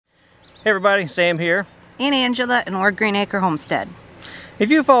Hey everybody, Sam here. And Angela in Lord Greenacre Homestead. If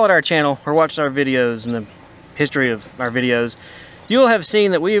you followed our channel or watched our videos and the history of our videos, you'll have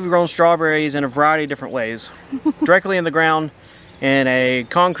seen that we've grown strawberries in a variety of different ways. Directly in the ground, in a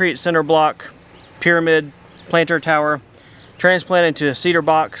concrete cinder block, pyramid, planter tower, transplanted into a cedar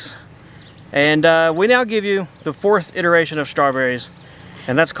box, and we now give you the fourth iteration of strawberries,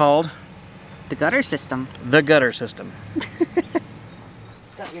 and that's called The gutter system. the gutter system.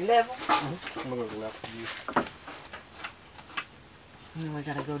 Got your level. I'm gonna go to the left of you. And we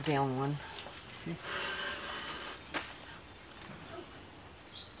gotta go down one. Okay.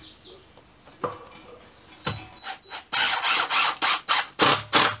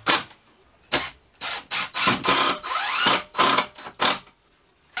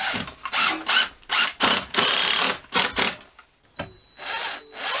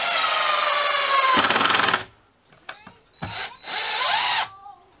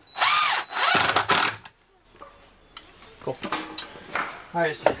 Cool.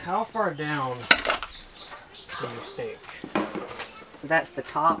 Alright, so how far down do you think? So that's the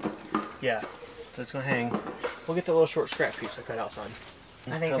top. Yeah, so it's gonna hang. We'll get the little short scrap piece I cut outside.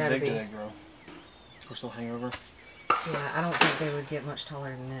 I think how that'd big be. do they grow? We're still hang over. Yeah, I don't think they would get much taller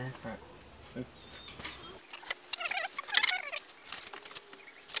than this. All right.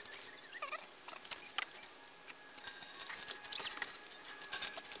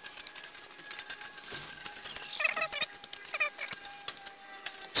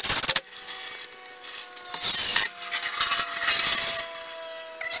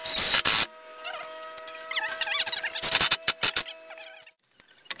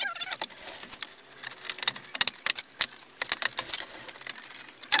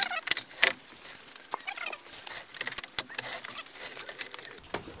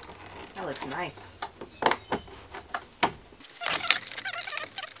 That looks nice.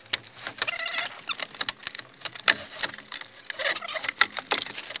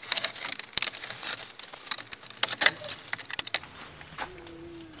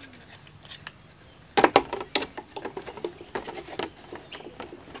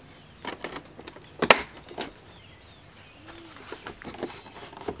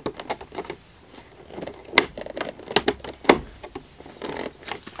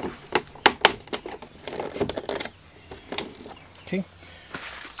 Okay,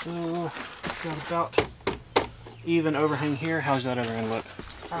 so got about even overhang here. How's that other end look?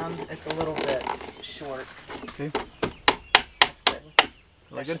 It's a little bit short. Okay, That's good. really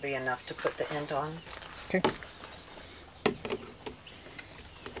That good. should be enough to put the end on. Okay.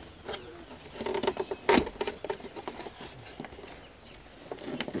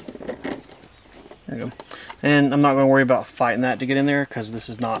 There you go. And I'm not going to worry about fighting that to get in there because this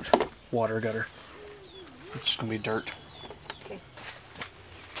is not water gutter. It's just going to be dirt. Okay.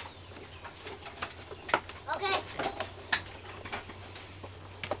 Okay.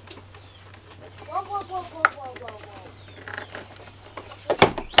 Whoa, whoa, whoa, whoa, whoa, whoa, whoa.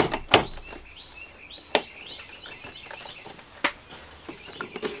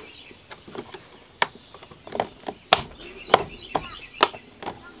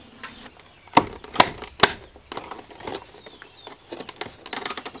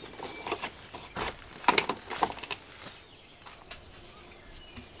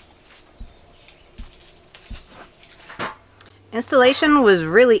 Installation was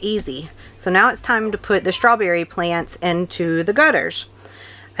really easy. So now it's time to put the strawberry plants into the gutters.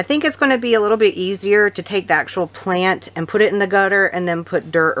 I think it's going to be a little bit easier to take the actual plant and put it in the gutter and then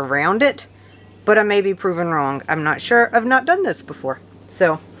put dirt around it. But I may be proven wrong. I'm not sure. I've not done this before.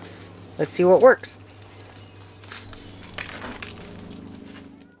 So let's see what works.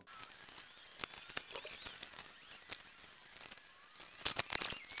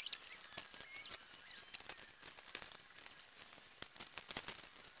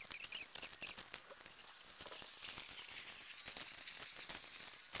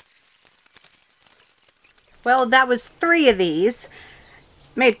 Well, that was 3 of these.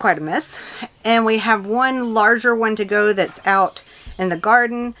 Made quite a mess. And we have one larger one to go that's out in the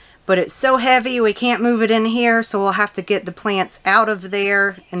garden, but it's so heavy we can't move it in here, so we'll have to get the plants out of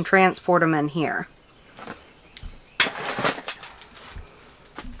there and transport them in here.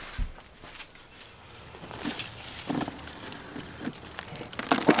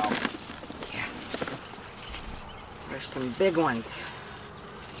 Wow. Yeah. There's some big ones.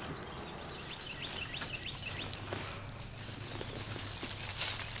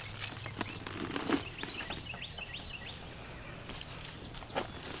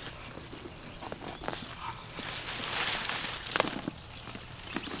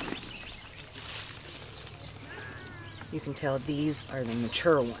 You can tell these are the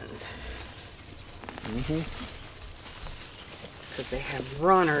mature ones. Because they have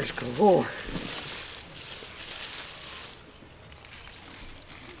runners galore.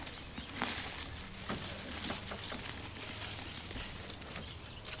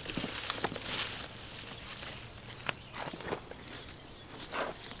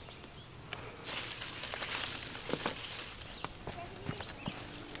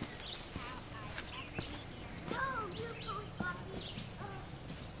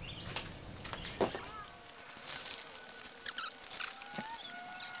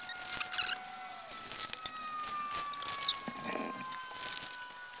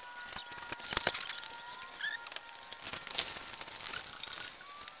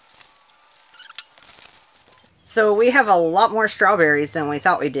 So we have a lot more strawberries than we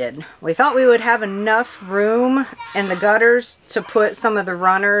thought we did. We thought we would have enough room in the gutters to put some of the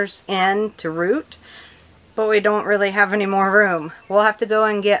runners in to root, but we don't really have any more room. We'll have to go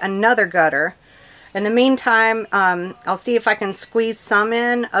and get another gutter. In the meantime, I'll see if I can squeeze some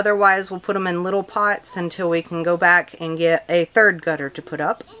in. Otherwise, we'll put them in little pots until we can go back and get a third gutter to put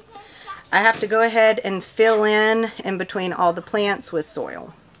up. I have to go ahead and fill in between all the plants with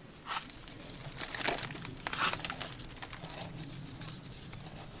soil.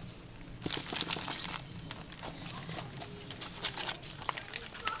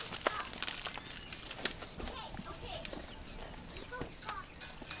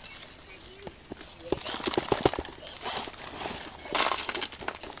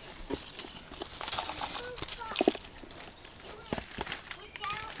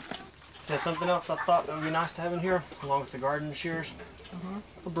 There's something else I thought that would be nice to have in here, along with the garden shears,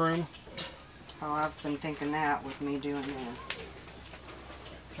 a broom. Oh, I've been thinking that with me doing this.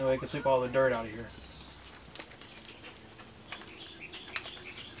 That way we can sweep all the dirt out of here.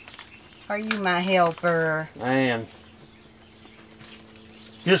 Are you my helper? I am.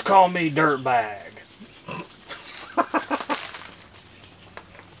 Just call me Dirtbag.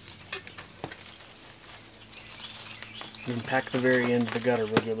 You can pack the very end of the gutter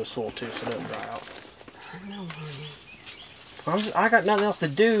with the soil too, so it doesn't dry out. I know, honey. I got nothing else to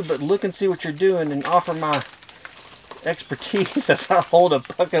do but look and see what you're doing and offer my expertise as I hold a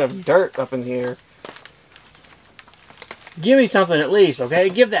bucket of dirt up in here. Give me something at least, okay?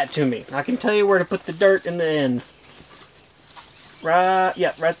 Give that to me. I can tell you where to put the dirt in the end. Right,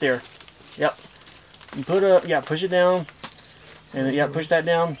 yep, right there. Yep. You put a, yeah, push it down. And yeah, push that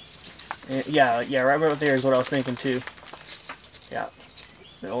down. And yeah, right there is what I was thinking too. Yeah.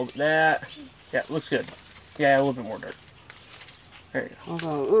 Hold that. Yeah, looks good. Yeah, a little bit more dirt. There you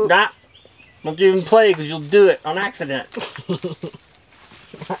go. Nah, don't you even play because you'll do it on accident.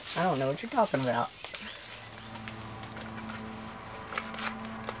 I don't know what you're talking about.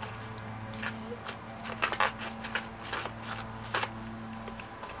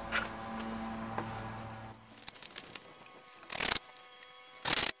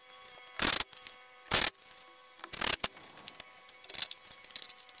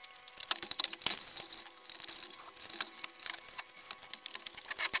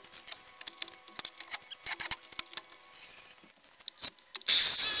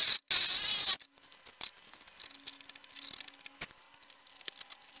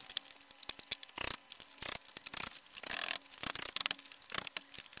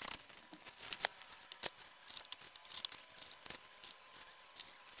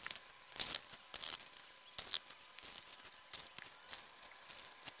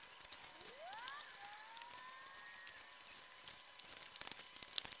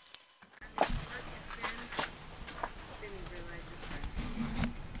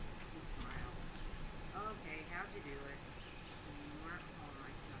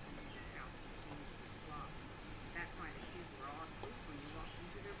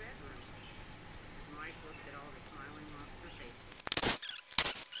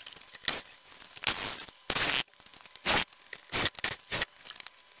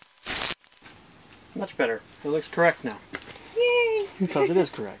 Much better. It looks correct now. Yay! Because it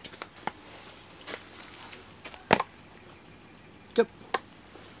is correct. Yep.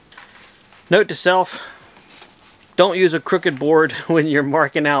 Note to self, don't use a crooked board when you're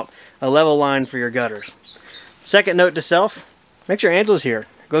marking out a level line for your gutters. Second note to self, make sure Angela's here.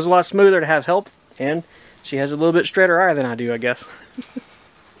 It goes a lot smoother to have help, and she has a little bit straighter eye than I do, I guess.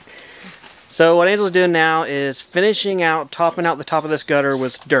 So what Angela's doing now is finishing out, topping out the top of this gutter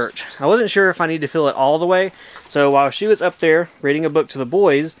with dirt. I wasn't sure if I need to fill it all the way, so while she was up there reading a book to the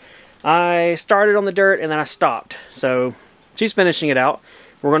boys, I started on the dirt and then I stopped. So she's finishing it out.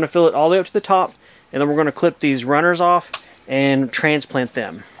 We're going to fill it all the way up to the top, and then we're going to clip these runners off and transplant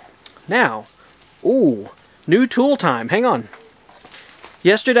them. Now, ooh, new tool time. Hang on.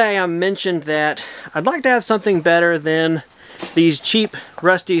 Yesterday I mentioned that I'd like to have something better than these cheap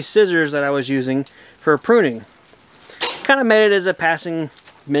rusty scissors that I was using for pruning. Kind of made it as a passing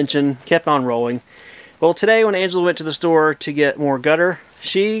mention, kept on rolling. Well, today when Angela went to the store to get more gutter,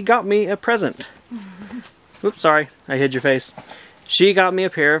 she got me a present. Oops, sorry, I hid your face. She got me a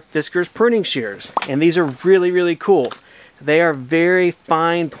pair of Fiskars pruning shears, and these are really, really cool. They are very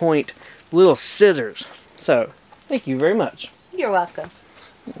fine point little scissors. So, thank you very much. You're welcome.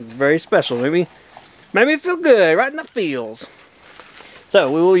 Very special. Made me feel good right in the feels.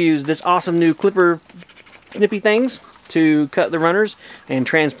 So we will use this awesome new clipper snippy things to cut the runners and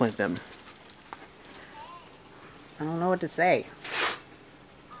transplant them. I don't know what to say.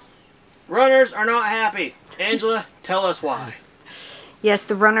 Runners are not happy. Angela, tell us why. Yes,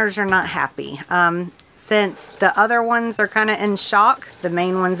 the runners are not happy. Since the other ones are kind of in shock, the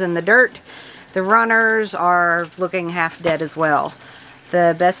main ones in the dirt, the runners are looking half dead as well.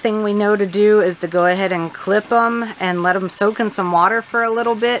 The best thing we know to do is to go ahead and clip them and let them soak in some water for a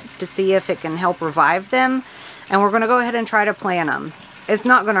little bit to see if it can help revive them. And we're going to go ahead and try to plant them. It's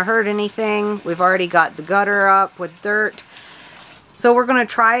not going to hurt anything. We've already got the gutter up with dirt. So we're going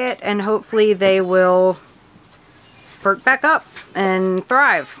to try it and hopefully they will perk back up and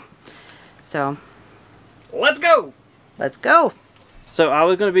thrive. So, let's go! Let's go! So I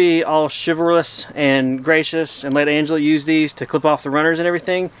was going to be all chivalrous and gracious and let Angela use these to clip off the runners and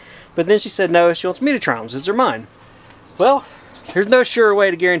everything. But then she said no, she wants me to try them since they're mine. Well, there's no surer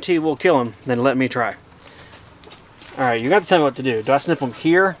way to guarantee we'll kill them than let me try. Alright, you got to tell me what to do. Do I snip them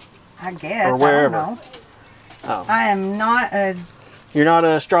here? I guess. Or wherever? I don't know. Oh. I am not a You're not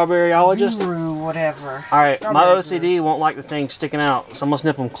a strawberryologist? guru, whatever. Alright, my OCD won't like the thing sticking out. So I'm going to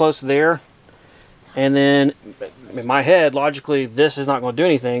snip them close there. And then, in my head, logically, this is not going to do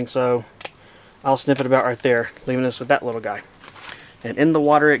anything, so I'll snip it about right there, leaving us with that little guy. And in the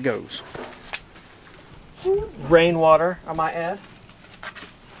water it goes. Rainwater, I might add.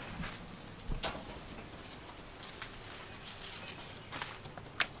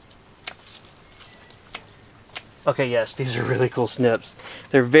 Okay, yes, these are really cool snips.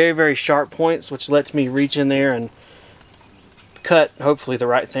 They're very, very sharp points, which lets me reach in there and cut, hopefully, the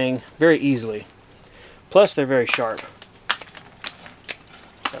right thing very easily. Plus, they're very sharp.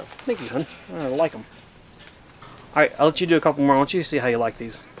 So, thank you, hon. I like them. Alright, I'll let you do a couple more. I want you to see how you like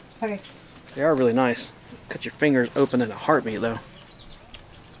these. Okay. They are really nice. Cut your fingers open in a heartbeat, though.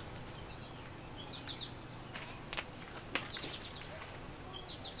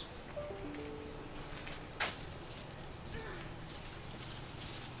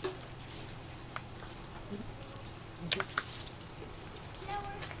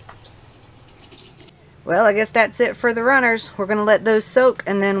 Well, I guess that's it for the runners. We're going to let those soak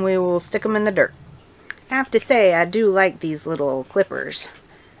and then we will stick them in the dirt. I have to say, I do like these little clippers.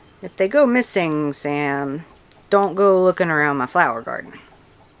 If they go missing, Sam, don't go looking around my flower garden.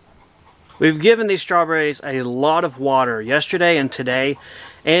 We've given these strawberries a lot of water yesterday and today,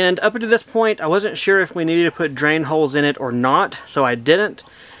 and up until this point I wasn't sure if we needed to put drain holes in it or not, so I didn't.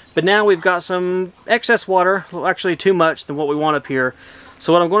 But now we've got some excess water, well, actually too much than what we want up here.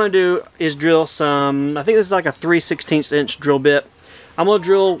 So what I'm going to do is drill some, I think this is like a 3/16 inch drill bit. I'm going to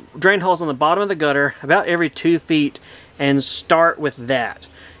drill drain holes on the bottom of the gutter about every 2 feet and start with that.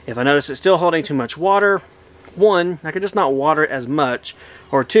 If I notice it's still holding too much water, one, I could just not water it as much,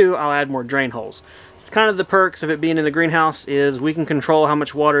 or two, I'll add more drain holes. It's kind of the perks of it being in the greenhouse is we can control how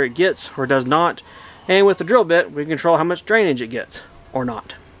much water it gets or does not, and with the drill bit we can control how much drainage it gets or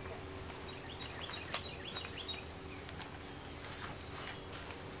not.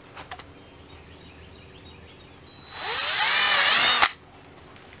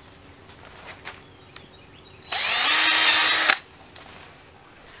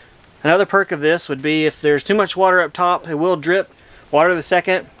 Another perk of this would be if there's too much water up top, it will drip. Water the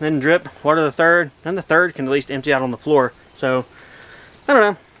second, then drip. Water the third, and the third can at least empty out on the floor. So, I don't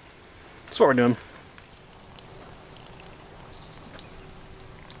know. That's what we're doing.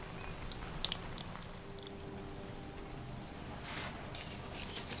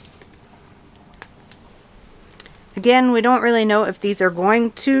 Again, we don't really know if these are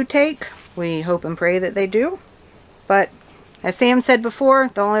going to take. We hope and pray that they do. But as Sam said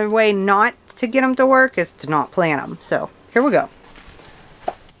before, the only way not to get them to work is to not plant them. So, here we go.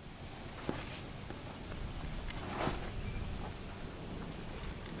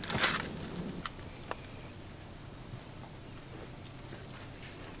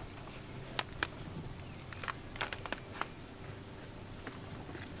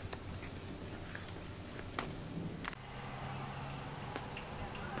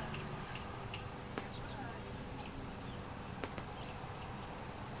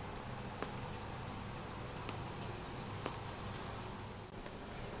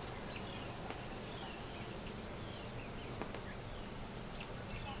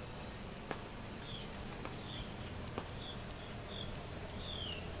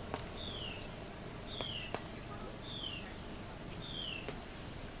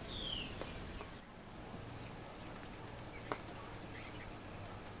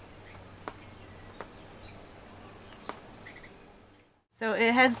 So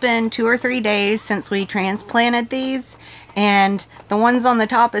it has been 2 or 3 days since we transplanted these, and the ones on the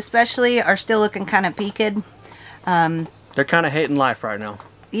top especially are still looking kind of peaked. They're kind of hating life right now.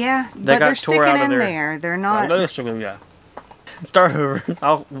 Yeah, They but got they're tore sticking out of in their- there. They're not. Yeah. Start over.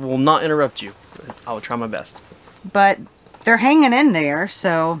 I will not interrupt you. I will try my best. But they're hanging in there,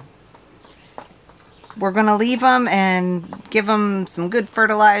 so we're going to leave them and give them some good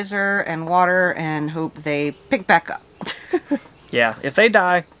fertilizer and water and hope they pick back up. Yeah, if they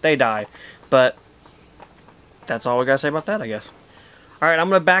die, they die. But that's all we gotta say about that, I guess. Alright, I'm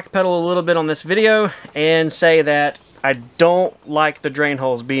gonna backpedal a little bit on this video and say that I don't like the drain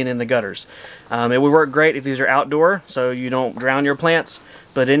holes being in the gutters. It would work great if these are outdoor, so you don't drown your plants.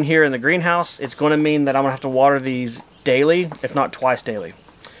 But in here in the greenhouse, it's going to mean that I'm going to have to water these daily, if not twice daily.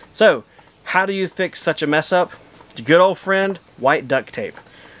 So, how do you fix such a mess up? Your good old friend, white duct tape.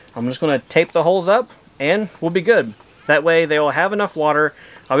 I'm just going to tape the holes up, and we'll be good. That way, they will have enough water.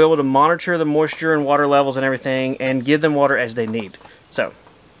 I'll be able to monitor the moisture and water levels and everything, and give them water as they need. So,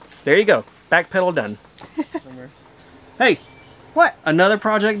 there you go. Backpedal done. Hey, What? another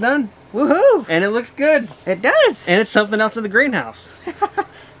project done, Woohoo! and it looks good. It does. And it's something else in the greenhouse.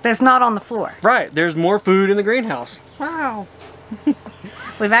 That's not on the floor. Right, there's more food in the greenhouse. Wow.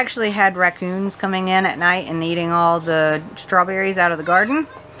 We've actually had raccoons coming in at night and eating all the strawberries out of the garden.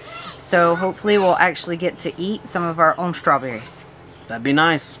 So hopefully we'll actually get to eat some of our own strawberries. That'd be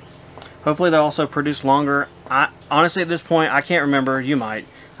nice. Hopefully they'll also produce longer. Honestly, at this point, I can't remember. You might.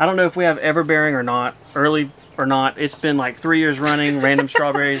 I don't know if we have everbearing or not, early or not. It's been like 3 years running, random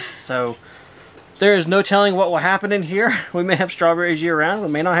strawberries. So there is no telling what will happen in here. We may have strawberries year round. We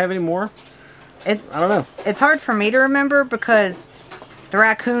may not have any more. I don't know. It's hard for me to remember because the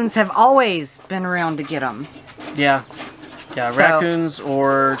raccoons have always been around to get them. Yeah. Yeah, So- raccoons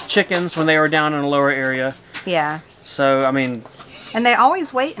or chickens when they were down in a lower area. Yeah. So, I mean, And they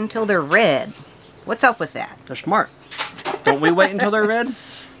always wait until they're red. What's up with that? they're smart. Don't we wait until they're red?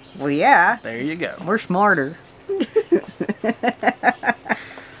 Well, yeah. There you go. We're smarter.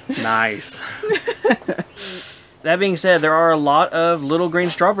 Nice. That being said, there are a lot of little green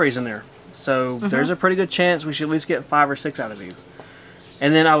strawberries in there. So there's a pretty good chance we should at least get 5 or 6 out of these.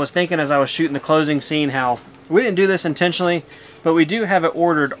 And then I was thinking as I was shooting the closing scene how we didn't do this intentionally, but we do have it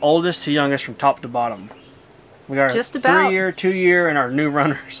ordered oldest to youngest from top to bottom. We got Just about. 3-year, 2-year, and our new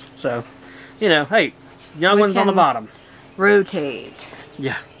runners. So, you know, hey, young We ones on the can- bottom. Rotate.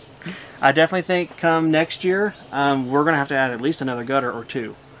 Yeah. I definitely think come next year, we're going to have to add at least another gutter or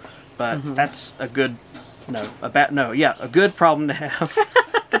 2. But that's a good, a good problem to have.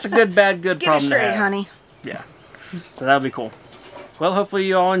 That's a good, bad, good Get it problem to straight, have. honey. Yeah. So that'll be cool. Well, hopefully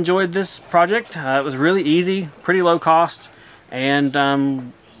you all enjoyed this project. It was really easy, pretty low cost,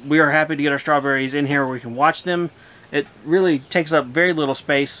 and we are happy to get our strawberries in here where we can watch them. It really takes up very little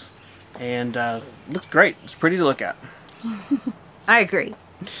space, and looks great. It's pretty to look at. I agree.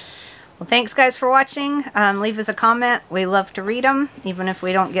 Well, thanks guys for watching. Leave us a comment. We love to read them, even if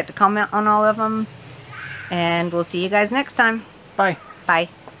we don't get to comment on all of them. And we'll see you guys next time. Bye. Bye.